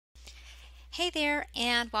Hey there,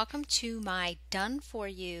 and welcome to my Done For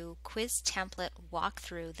You quiz template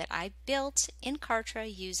walkthrough that I built in Kartra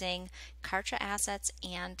using Kartra assets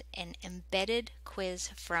and an embedded quiz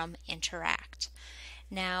from Interact.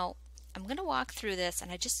 Now, I'm going to walk through this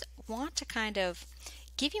and I just want to kind of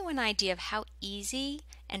give you an idea of how easy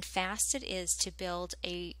and fast it is to build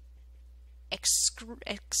a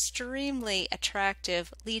extremely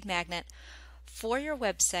attractive lead magnet for your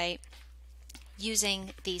website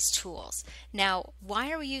using these tools. Now,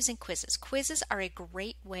 why are we using quizzes? Quizzes are a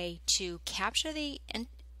great way to capture the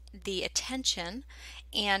attention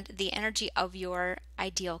and the energy of your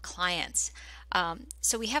ideal clients.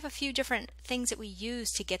 So we have a few different things that we use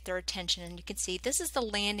to get their attention, and you can see this is the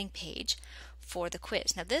landing page for the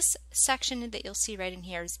quiz. Now this section that you'll see right in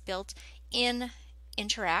here is built in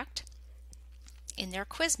Interact in their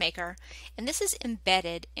quiz maker, and this is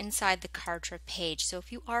embedded inside the Kartra page. So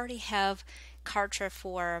if you already have Kartra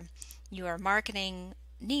for your marketing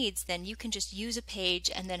needs, then you can just use a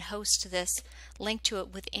page and then host this link to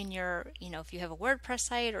it within your, if you have a WordPress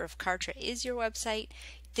site or if Kartra is your website,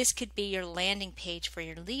 this could be your landing page for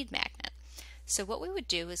your lead magnet. So what we would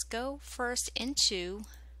do is go first into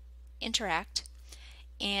Interact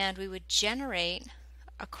and we would generate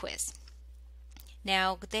a quiz.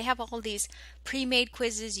 Now they have all these pre-made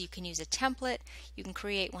quizzes. You can use a template, you can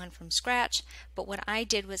create one from scratch, but what I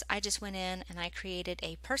did was I just went in and I created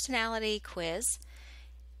a personality quiz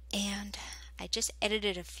and I just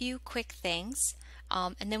edited a few quick things,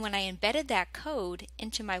 and then when I embedded that code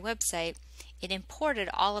into my website, it imported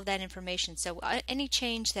all of that information. So any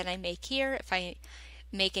change that I make here, if I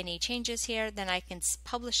make any changes here, then I can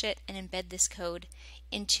publish it and embed this code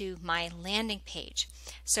into my landing page.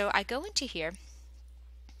 So I go into here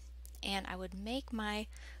and I would make my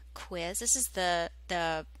quiz. This is the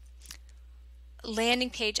landing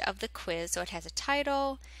page of the quiz. So it has a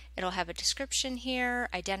title, it'll have a description here,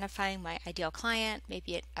 identifying my ideal client,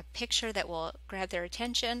 maybe a picture that will grab their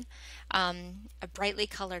attention, a brightly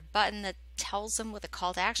colored button that tells them with a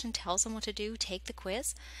call to action, tells them what to do, take the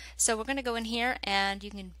quiz. So we're going to go in here and you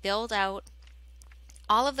can build out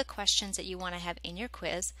all of the questions that you want to have in your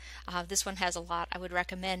quiz. This one has a lot. I would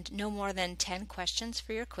recommend no more than 10 questions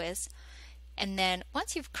for your quiz. And then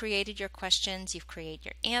once you've created your questions, you've created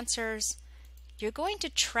your answers, you're going to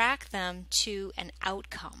track them to an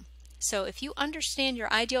outcome. So if you understand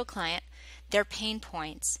your ideal client, their pain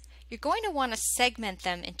points, you're going to want to segment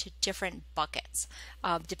them into different buckets,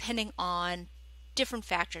 depending on different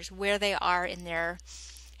factors, where they are in their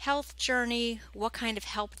health journey, what kind of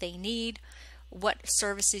help they need, what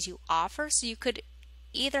services you offer. So you could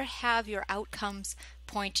either have your outcomes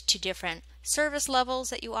point to different service levels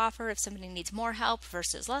that you offer if somebody needs more help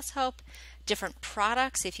versus less help, different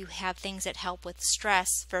products if you have things that help with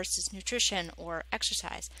stress versus nutrition or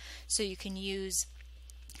exercise. So you can use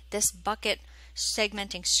this bucket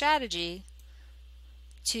segmenting strategy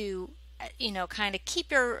to kind of keep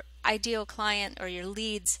your ideal client or your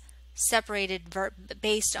leads separated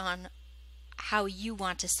based on how you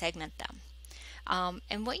want to segment them.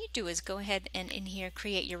 And what you do is go ahead and in here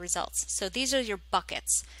create your results. So these are your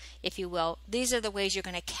buckets, if you will. These are the ways you're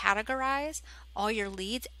going to categorize all your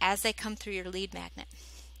leads as they come through your lead magnet.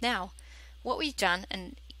 Now, what we've done,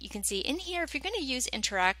 and you can see in here, if you're going to use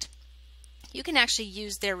Interact, you can actually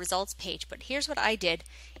use their results page. But here's what I did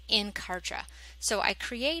in Kartra. So I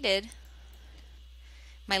created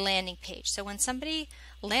my landing page. So when somebody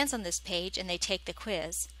lands on this page and they take the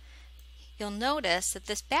quiz, you'll notice that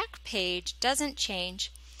this back page doesn't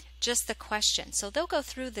change, just the question. So they'll go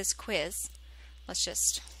through this quiz. Let's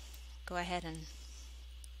just go ahead and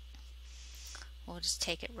we'll just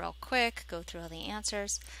take it real quick, go through all the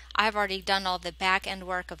answers. I've already done all the back end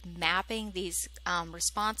work of mapping these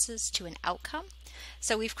responses to an outcome.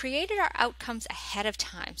 So we've created our outcomes ahead of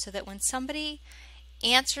time so that when somebody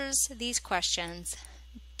answers these questions,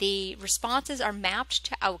 the responses are mapped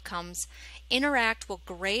to outcomes. Interact will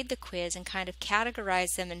grade the quiz and kind of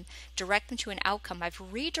categorize them and direct them to an outcome. I've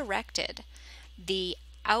redirected the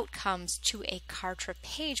outcomes to a Kartra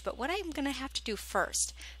page, but what I'm going to have to do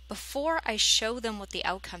first, before I show them what the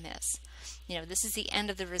outcome is, this is the end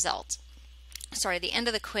of the result. The end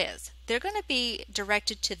of the quiz. They're going to be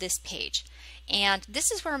directed to this page. And this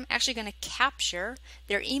is where I'm actually going to capture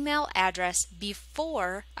their email address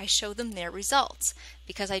before I show them their results.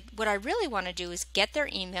 Because what I really want to do is get their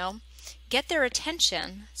email, get their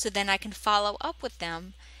attention, so then I can follow up with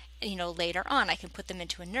them later on. I can put them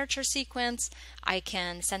into a nurture sequence, I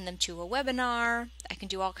can send them to a webinar, I can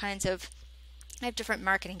do all kinds of I have different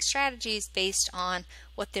marketing strategies based on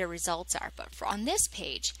what their results are. But on this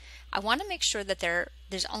page, I want to make sure that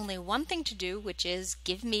there's only one thing to do, which is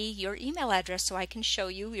give me your email address so I can show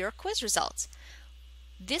you your quiz results.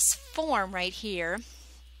 This form right here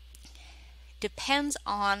depends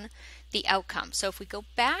on the outcome. So if we go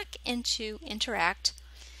back into Interact,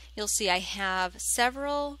 you'll see I have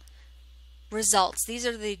several results. These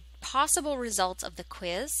are the possible results of the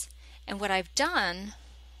quiz. And what I've done,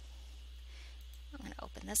 I'm going to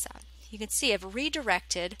open this up. You can see I've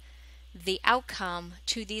redirected the outcome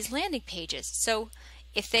to these landing pages. So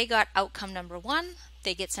if they got outcome number 1,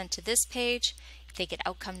 they get sent to this page. If they get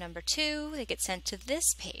outcome number 2, they get sent to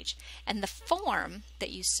this page. And the form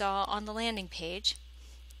that you saw on the landing page,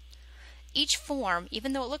 each form,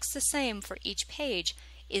 even though it looks the same for each page,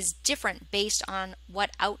 is different based on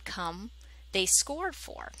what outcome they scored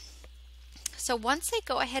for. So once they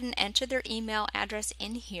go ahead and enter their email address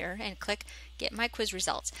in here and click Get My Quiz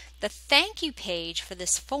Results, the thank you page for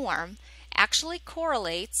this form actually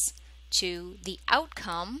correlates to the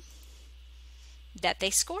outcome that they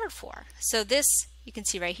scored for. So this, you can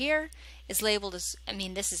see right here, is labeled as,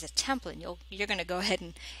 this is a template. You're going to go ahead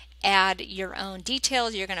and add your own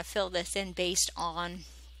details. You're going to fill this in based on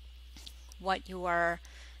what your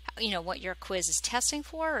quiz is testing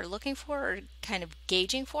for or looking for or kind of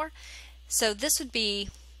gauging for. So this would be,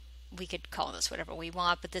 we could call this whatever we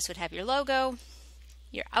want, but this would have your logo,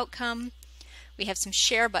 your outcome. We have some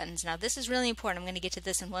share buttons. Now this is really important. I'm going to get to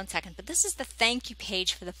this in 1 second, but this is the thank you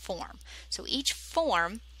page for the form. So each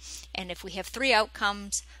form, and if we have 3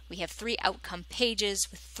 outcomes, we have 3 outcome pages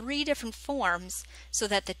with 3 different forms so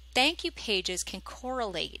that the thank you pages can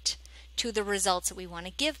correlate to the results that we want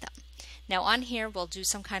to give them. Now on here we'll do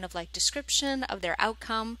some kind of like description of their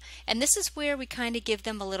outcome, and this is where we kind of give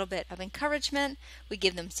them a little bit of encouragement. We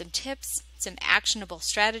give them some tips, some actionable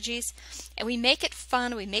strategies, and we make it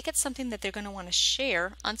fun. We make it something that they're going to want to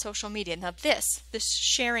share on social media. Now this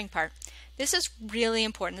sharing part, this is really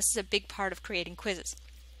important. This is a big part of creating quizzes.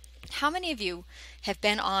 How many of you have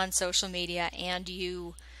been on social media and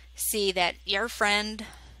you see that your friend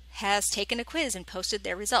has taken a quiz and posted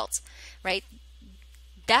their results, right?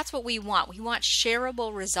 That's what we want. We want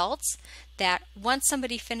shareable results that once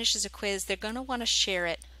somebody finishes a quiz, they're going to want to share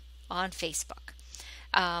it on Facebook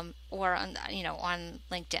or on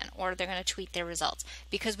LinkedIn, or they're going to tweet their results,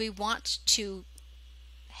 because we want to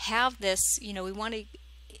have this, we want to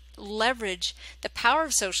leverage the power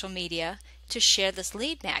of social media to share this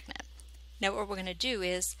lead magnet. Now what we're going to do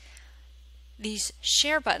is these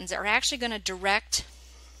share buttons are actually going to direct,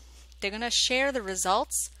 they're going to share the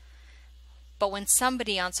results. But when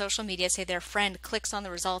somebody on social media, say their friend, clicks on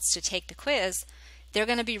the results to take the quiz, they're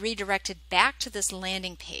going to be redirected back to this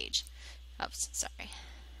landing page. Oops, sorry.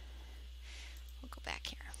 We'll go back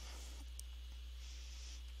here.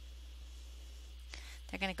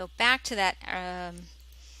 They're going to go back to that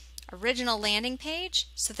original landing page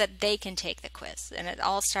so that they can take the quiz, and it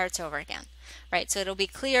all starts over again, right? So it'll be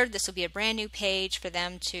cleared. This will be a brand new page for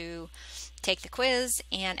them to take the quiz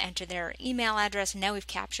and enter their email address. And now we've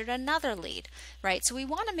captured another lead, right? So we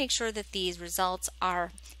want to make sure that these results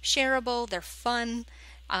are shareable, they're fun,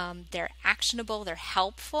 they're actionable, they're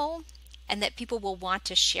helpful, and that people will want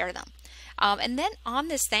to share them. And then on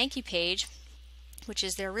this thank you page, which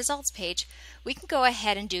is their results page, we can go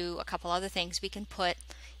ahead and do a couple other things. We can put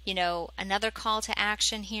another call to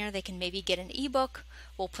action here. They can maybe get an ebook.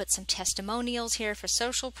 We'll put some testimonials here for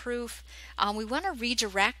social proof. We want to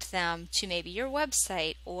redirect them to maybe your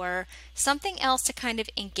website or something else to kind of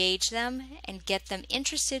engage them and get them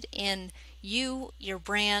interested in you, your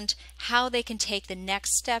brand, how they can take the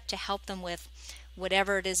next step to help them with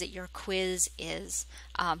whatever it is that your quiz is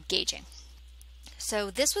gauging.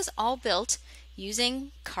 So this was all built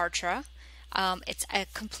using Kartra. It's a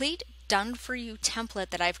complete done-for-you template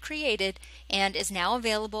that I've created and is now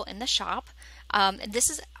available in the shop. This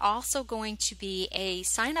is also going to be a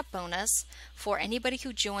sign-up bonus for anybody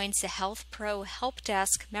who joins the Health Pro Help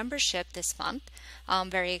Desk membership this month. I'm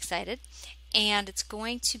very excited. And it's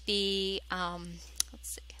going to be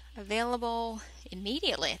available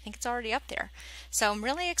immediately. I think it's already up there. So I'm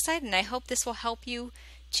really excited, and I hope this will help you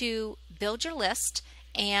to build your list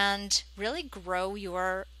and really grow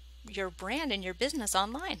your brand and your business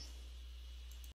online.